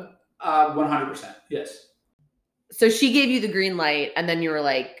 100%. Yes. So she gave you the green light, and then you were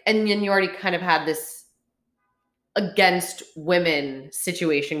like, and then you already kind of had this against women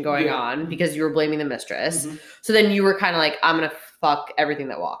situation going on because you were blaming the mistress. Mm-hmm. So then you were kind of like, I'm going to fuck everything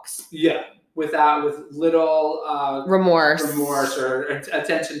that walks. Yeah. With little remorse or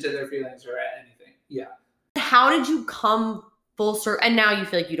attention to their feelings or anything. Yeah. How did you come full circle? And now you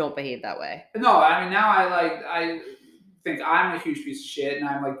feel like you don't behave that way. No, now I think I'm a huge piece of shit, and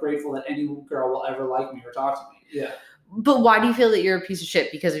I'm like grateful that any girl will ever like me or talk to me. Yeah. But why do you feel that you're a piece of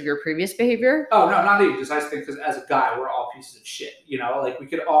shit? Because of your previous behavior? Oh no, not even. Just I think because as a guy, we're all pieces of shit. You know, like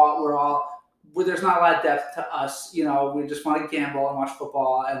there's not a lot of depth to us. You know, we just want to gamble and watch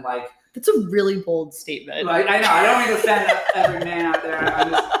football and like. That's a really bold statement. Like, I know. I don't mean to offend every man out there.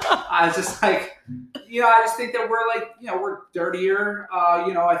 I was just like, you know, I just think that we're like, you know, we're dirtier.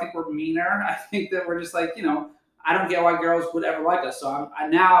 You know, I think we're meaner. I think that we're just like, you know, I don't get why girls would ever like us. So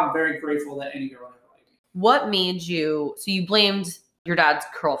I'm very grateful that any girl would ever like me. What made you? So you blamed your dad's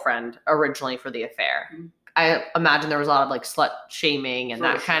girlfriend originally for the affair. Mm-hmm. I imagine there was a lot of like slut shaming and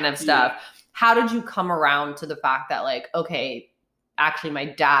that kind of stuff. Yeah. How did you come around to the fact that like, okay, actually my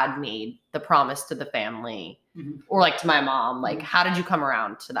dad made the promise to the family or like to my mom? Like, how did you come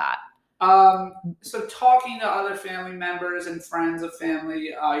around to that? So talking to other family members and friends of family,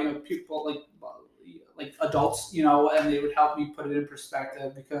 you know, people like adults, you know, and they would help me put it in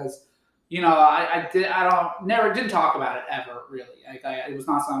perspective because, you know, didn't talk about it ever really. Like it was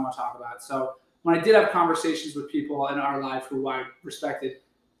not something I want to talk about. So when I did have conversations with people in our life who I respected,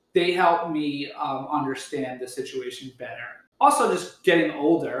 they helped me understand the situation better. Also, just getting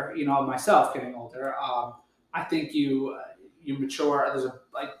older, you know, myself getting older. I think you mature. There's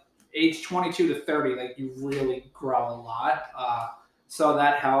age 22 to 30, like you really grow a lot. So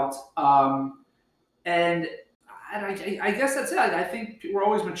that helped. And I guess that's it. I think we're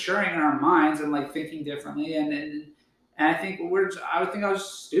always maturing in our minds and like thinking differently. And I think I would think I was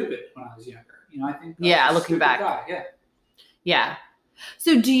stupid when I was younger. You know, I think looking back, guy. Yeah.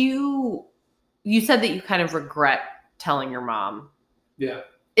 So you said that you kind of regret telling your mom. Yeah.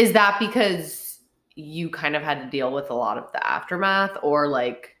 Is that because you kind of had to deal with a lot of the aftermath or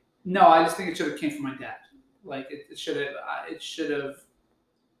like? No, I just think it should have came from my dad. Like it should have.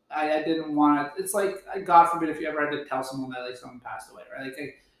 I didn't want to. It's like, God forbid, if you ever had to tell someone that like someone passed away, right?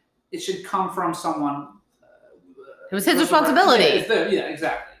 Like it should come from someone. It was his responsibility. Yeah,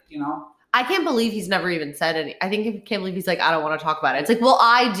 exactly. You know. I can't believe he's never even said any. I can't believe he's like, I don't want to talk about it. It's like, well,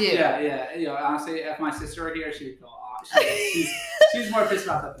 I do. Yeah. You know, honestly, if my sister were here, she'd go off. She's more pissed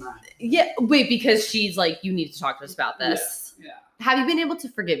about that than I am. Yeah, wait, because she's like, you need to talk to us about this. Yeah. Have you been able to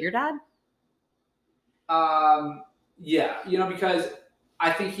forgive your dad? Yeah, you know, because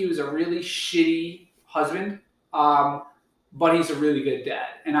I think he was a really shitty husband, but he's a really good dad,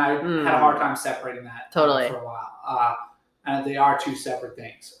 and I had a hard time separating that for a while. And they are two separate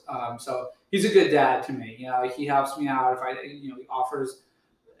things. So he's a good dad to me. You know, he helps me out if he offers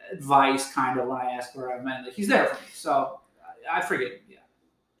advice kind of when I ask where I'm at. Like, he's there for me. So I forgive him. Yeah.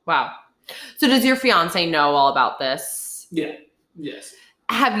 Wow. So does your fiance know all about this? Yeah. Yes.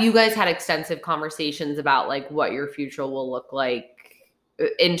 Have you guys had extensive conversations about like what your future will look like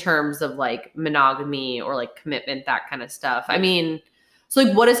in terms of like monogamy or like commitment, that kind of stuff? I mean, so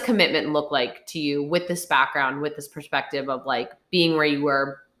like, what does commitment look like to you with this background, with this perspective of like being where you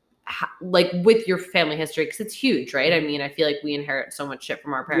were, like with your family history? Because it's huge, right? I mean, I feel like we inherit so much shit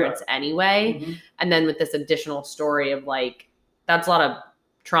from our parents anyway. Mm-hmm. And then with this additional story of like, that's a lot of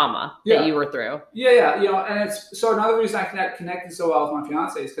trauma that you were through. Yeah. You know, and it's so another reason I connected so well with my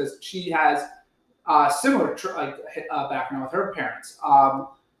fiance is because she has similar background with her parents.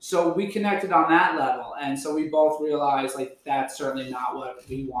 So we connected on that level. And so we both realized like that's certainly not what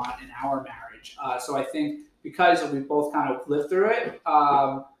we want in our marriage. So I think because we both kind of lived through it,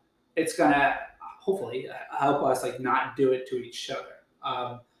 it's going to hopefully help us like not do it to each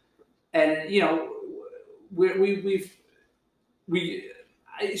other. And, you know,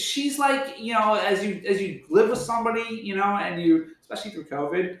 she's like, you know, as you live with somebody, you know, and you, especially through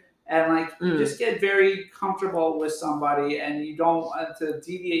COVID, and like you just get very comfortable with somebody, and you don't want to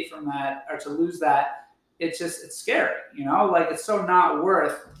deviate from that or to lose that. It's scary, you know. Like it's so not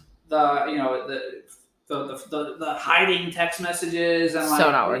worth the hiding text messages and like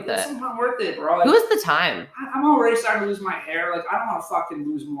so not worth it. It's not worth it, bro. Like, who was the time? I'm already starting to lose my hair. Like I don't want to fucking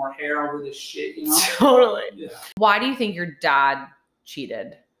lose more hair over this shit, you know. Totally. Yeah. Why do you think your dad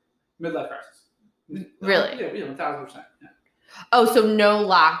cheated? Midlife crisis. Really? Yeah, 1,000%. Yeah. Oh, so no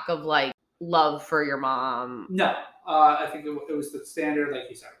lack of like love for your mom? No, I think it was the standard. Like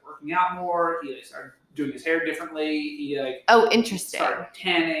he started working out more. He started doing his hair differently. He interesting. Started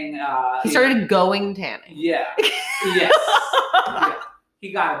tanning. He started going tanning. Yeah. Yes. Yeah.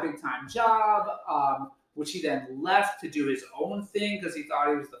 He got a big time job, which he then left to do his own thing because he thought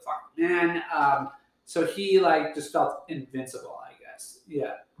he was the fucking man. So he like just felt invincible, I guess.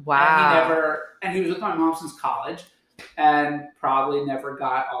 Yeah. Wow. And he was with my mom since college. And probably never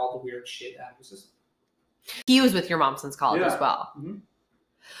got all the weird shit out of his system. He was with your mom since college as well. Mm-hmm.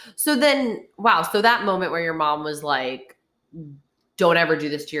 So then, wow. So that moment where your mom was like, don't ever do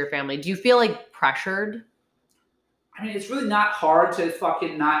this to your family. Do you feel like pressured? I mean, it's really not hard to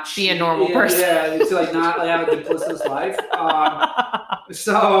fucking not Be a normal person. Yeah, to like not like have a duplicitous life.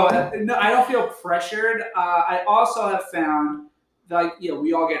 So no, I don't feel pressured. I also have found like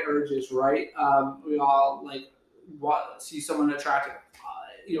we all get urges, right? We all like see someone attractive,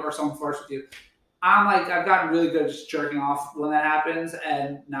 or someone flirts with you. I'm like I've gotten really good at just jerking off when that happens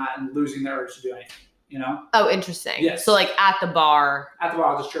and losing the urge to do anything. You know? Oh, interesting. Yes. So like at the bar. At the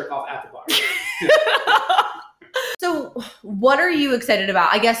bar, I'll just jerk off at the bar. So what are you excited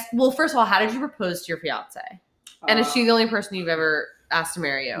about? I guess, well, first of all, how did you propose to your fiance? And is she the only person you've ever asked to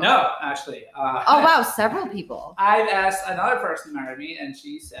marry you? No, actually. Oh, wow. Several people. I've asked another person to marry me, and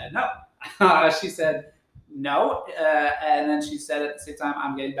she said no. She said no. And then she said at the same time,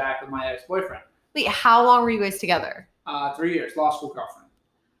 I'm getting back with my ex-boyfriend. Wait, how long were you guys together? 3 years. Law school girlfriend.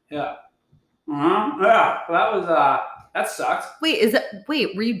 Yeah. Yeah. Well, that sucked. Wait,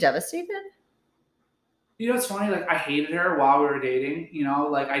 were you devastated? You know, it's funny. Like, I hated her while we were dating. You know,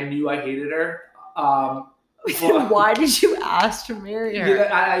 like I knew I hated her. Why did you ask to marry her?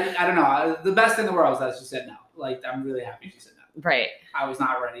 Yeah, I don't know. The best thing in the world is that she said no. Like, I'm really happy she said no. Right. I was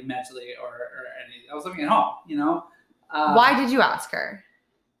not ready mentally or anything. I was living at home. You know. Why did you ask her?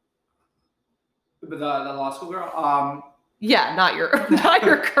 The law school girl. Yeah, not your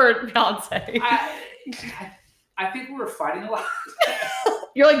current fiance. I think we were fighting a lot.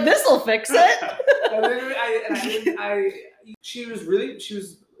 You're like, this'll fix it.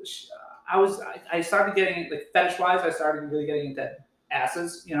 I started getting like fetish wise. I started really getting into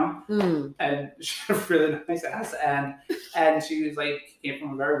asses, you know. And she had a really nice ass, and she was like came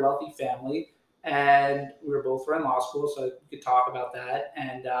from a very wealthy family, and we were both in law school, so we could talk about that.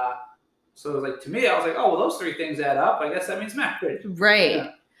 And so it was like to me, I was like, oh well, those three things add up. I guess that means marriage. Right.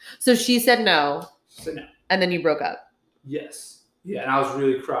 Yeah. So she said no. She said no. And then you broke up. Yes. Yeah, and I was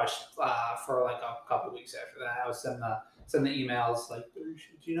really crushed for like a couple of weeks after that. I was sending the emails like, do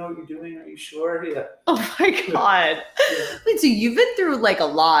you know what you're doing? Are you sure? Yeah. Oh my God. Yeah. Wait, so you've been through like a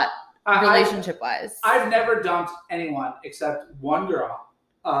lot relationship-wise. I've never dumped anyone except one girl,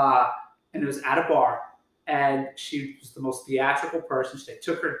 and it was at a bar, and she was the most theatrical person. She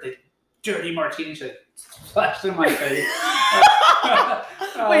took her dirty martini, she splashed in my face.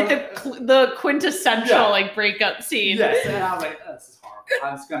 Wait, the quintessential like breakup scene. Yes, and I was like, oh, this is horrible.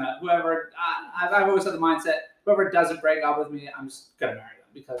 I'm just gonna I've always had the mindset, whoever doesn't break up with me, I'm just gonna marry them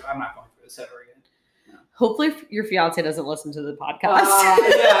because I'm not going through this ever again. Yeah. Hopefully, your fiance doesn't listen to the podcast.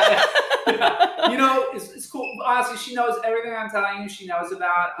 Yeah. You know, it's cool. Honestly, she knows everything I'm telling you. She knows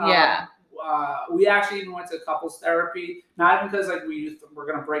about. We actually even went to couples therapy, not because like we're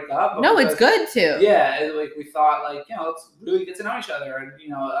gonna break up. No, it's good too. Yeah, like we thought, like let's really get to know each other, and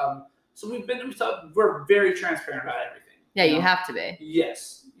so we're very transparent about everything. Yeah, you have to be.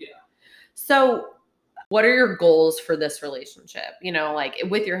 Yes. Yeah. So, what are your goals for this relationship? You know, like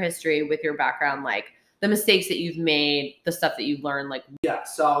with your history, with your background, like the mistakes that you've made, the stuff that you've learned, like. Yeah.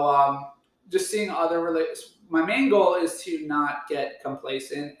 So, just seeing other relationships. My main goal is to not get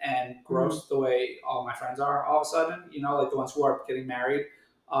complacent and gross the way all my friends are all of a sudden, like the ones who are getting married.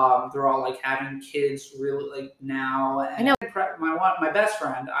 They're all like having kids really like now. And I know. My best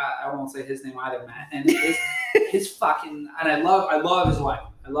friend, I won't say his name either, Matt, and his fucking, and I love his wife.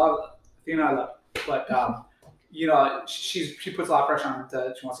 I love but she puts a lot of pressure on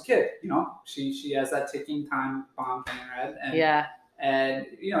her. She wants a kid, she has that ticking time bomb thing in her head. And, yeah. And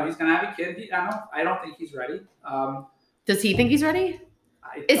he's gonna have a kid. I don't think he's ready. Does he think he's ready?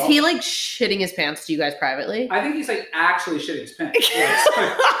 Is he like shitting his pants to you guys privately? I think he's like actually shitting his pants.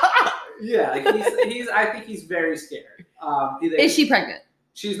 Yeah, like he's. I think he's very scared. Is she pregnant?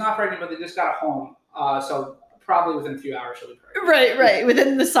 She's not pregnant, but they just got home. So probably within a few hours she'll be pregnant. Right.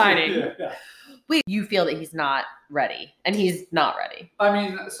 Within the signing. Yeah. Wait, you feel that he's not ready, and he's not ready. I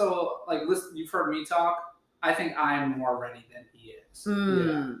mean, so like, listen, you've heard me talk. I think I'm more ready than he is.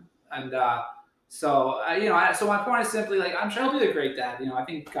 Yeah. And so my point is simply like I'm sure he'll be a great dad. I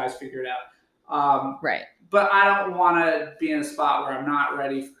think guys figure it out. Right. But I don't want to be in a spot where I'm not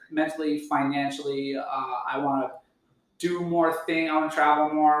ready mentally, financially. I want to do more things. I want to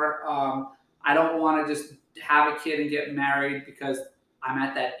travel more. I don't want to just have a kid and get married because I'm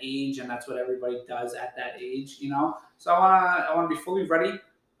at that age and that's what everybody does at that age. So I want to be fully ready.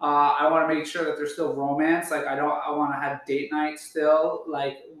 I want to make sure that there's still romance. Like I want to have date night still.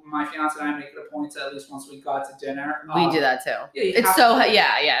 Like my fiance and I make it a point to at least once we go out to dinner. We do that too.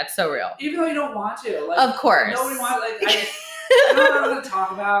 Yeah, it's so real. Even though you don't want to. Like, of course. Nobody wants. Like I don't know what to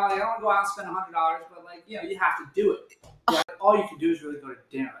talk about. Like I don't want to go out and spend $100, but like you have to do it. all you can do is really go to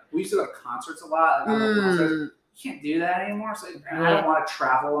dinner. Like, we used to go to concerts a lot. Like, I love concerts. You can't do that anymore. So I don't want to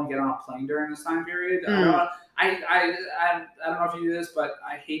travel and get on a plane during this time period. I don't know if you do this, but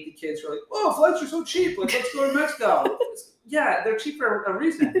I hate the kids who are like, "Oh, flights are so cheap. Like, let's go to Mexico." Yeah, they're cheap for a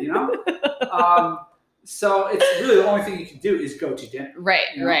reason, you know. So it's really the only thing you can do is go to dinner. Right,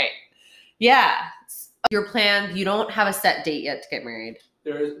 you know? right. Yeah. Your plan. You don't have a set date yet to get married. I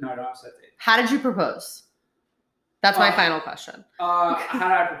don't have a set date. How did you propose? That's my final question. How did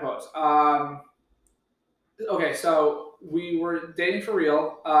I propose? Okay, so we were dating for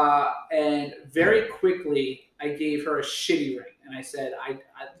real, and very quickly I gave her a shitty ring, and I said, I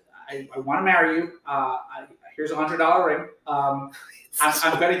want to marry you. Here's $100 ring. I'm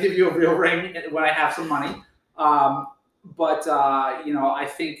going to give you a real ring when I have some money. But I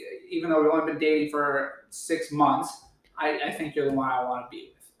think even though we've only been dating for 6 months, I think you're the one I want to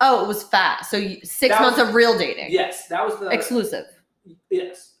be with. Oh, it was fast. So 6 months of real dating. Yes, that was the exclusive.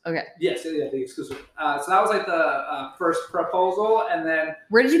 Yes. Okay. Yes, yeah, the exclusive. So that was like the first proposal, and then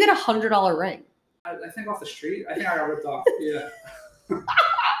where did you get $100 ring? I think off the street. I think I got ripped off. Yeah.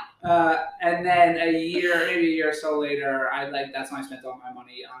 And then maybe a year or so later, that's when I spent all my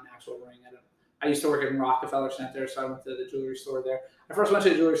money on actual ring. I used to work in Rockefeller Center, so I went to the jewelry store there. I first went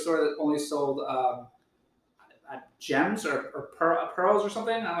to a jewelry store that only sold gems or pearls or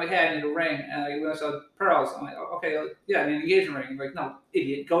something. I'm like, hey, I need a ring. And like, when I said pearls, I'm like, oh, okay, yeah, I need an engagement ring. I'm like, no,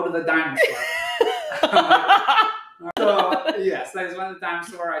 idiot, go to the diamond store. So yes, I just went to the diamond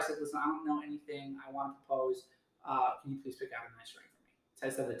store. I said, listen, I don't know anything. I want to propose. Can you please pick out a nice ring for me? So I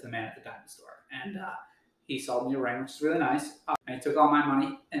said that to the man at the diamond store, and he sold me a ring, which is really nice. I took all my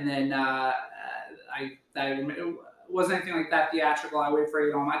money, and then it wasn't anything like that theatrical. I waited for it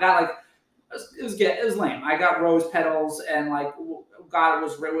to get home. I got like. It was lame. I got rose petals and it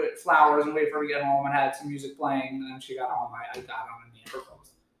was with flowers and waited for her to get home and had some music playing. And then she got home. I got on a knee and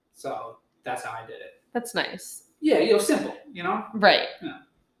proposed. So that's how I did it. That's nice. Yeah, simple, you know? Right. Yeah.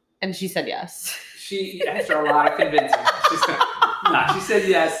 And she said yes. After a lot of convincing. She said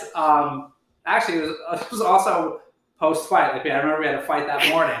yes. Actually, it was also post-fight. Like, I remember we had a fight that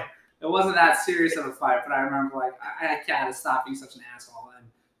morning. It wasn't that serious of a fight, but I remember I had to stop being such an asshole.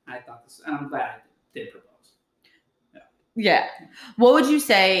 I thought this, and I'm glad I did propose. Yeah. What would you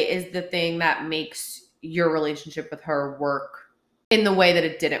say is the thing that makes your relationship with her work in the way that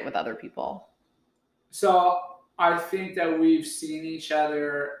it didn't with other people? So I think that we've seen each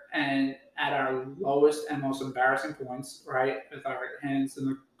other and at our lowest and most embarrassing points, right? With our hands in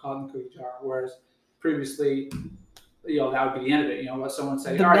the cotton cookie jar, whereas previously, that would be the end of it. What someone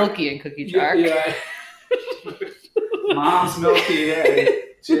say, the milky and cookie jar. Yeah. Mom's milky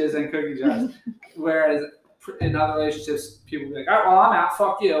jizz and cookie jars. Whereas in other relationships, people be like, all right, well, I'm out,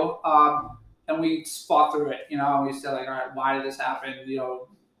 fuck you. And we fought through it, we said all right, why did this happen?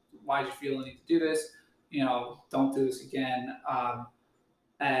 Why did you feel the need to do this? Don't do this again.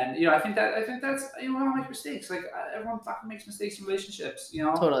 And I think that's I don't make mistakes. Like everyone fucking makes mistakes in relationships,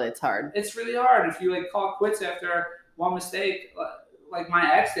 Totally, it's hard. It's really hard. If you call quits after one mistake, like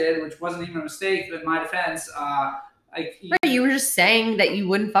my ex did, which wasn't even a mistake in my defense, you were just saying that you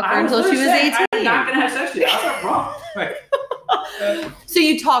wouldn't fuck her until she was 18. I'm not gonna have sex with you. I was wrong. So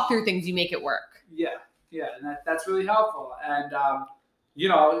you talk through things, you make it work. Yeah, and that's really helpful. And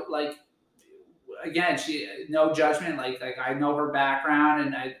again, she no judgment. Like I know her background,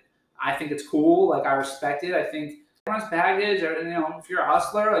 and I think it's cool. I respect it. I think everyone's baggage, or if you're a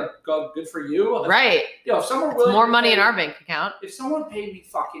hustler, good for you. Right. If someone more money in our bank account. If someone paid me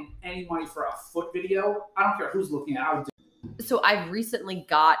fucking any money for a foot video, I don't care who's looking at it, I would do it. So I've recently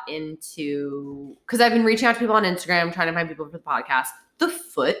got into, because I've been reaching out to people on Instagram, trying to find people for the podcast. The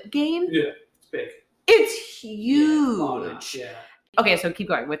foot game. Yeah, it's big. It's huge. Yeah. Okay, so keep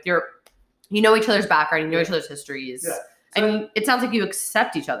going with your. You know each other's background. You know each other's histories. Yeah. It sounds like you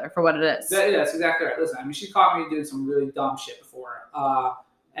accept each other for what it is. Yeah, that's exactly right. Listen, she caught me doing some really dumb shit before.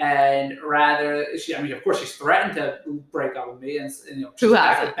 And of course, she's threatened to break up with me, and who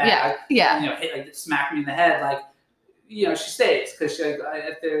hasn't? Yeah. And, smack me in the head, she stays because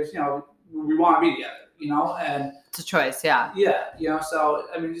if there's, we want to be together, and it's a choice, yeah. Yeah, so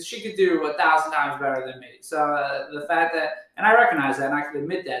she could do 1,000 times better than me. So the fact that, and I recognize that, and I can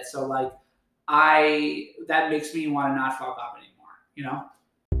admit that. So that makes me want to not fuck up anymore,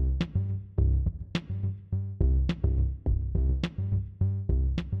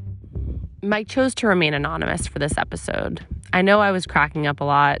 Mike chose to remain anonymous for this episode. I know I was cracking up a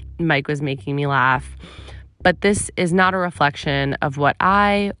lot. Mike was making me laugh. But this is not a reflection of what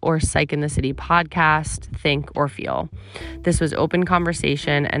I or Psych in the City podcast think or feel. This was open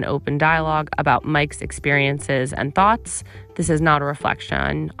conversation and open dialogue about Mike's experiences and thoughts. This is not a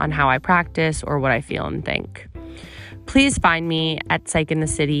reflection on how I practice or what I feel and think. Please find me at Psych in the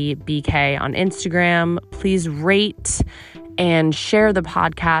City BK on Instagram. Please rate and share the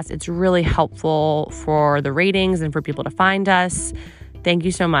podcast. It's really helpful for the ratings and for people to find us. Thank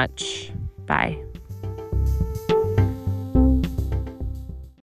you so much. Bye.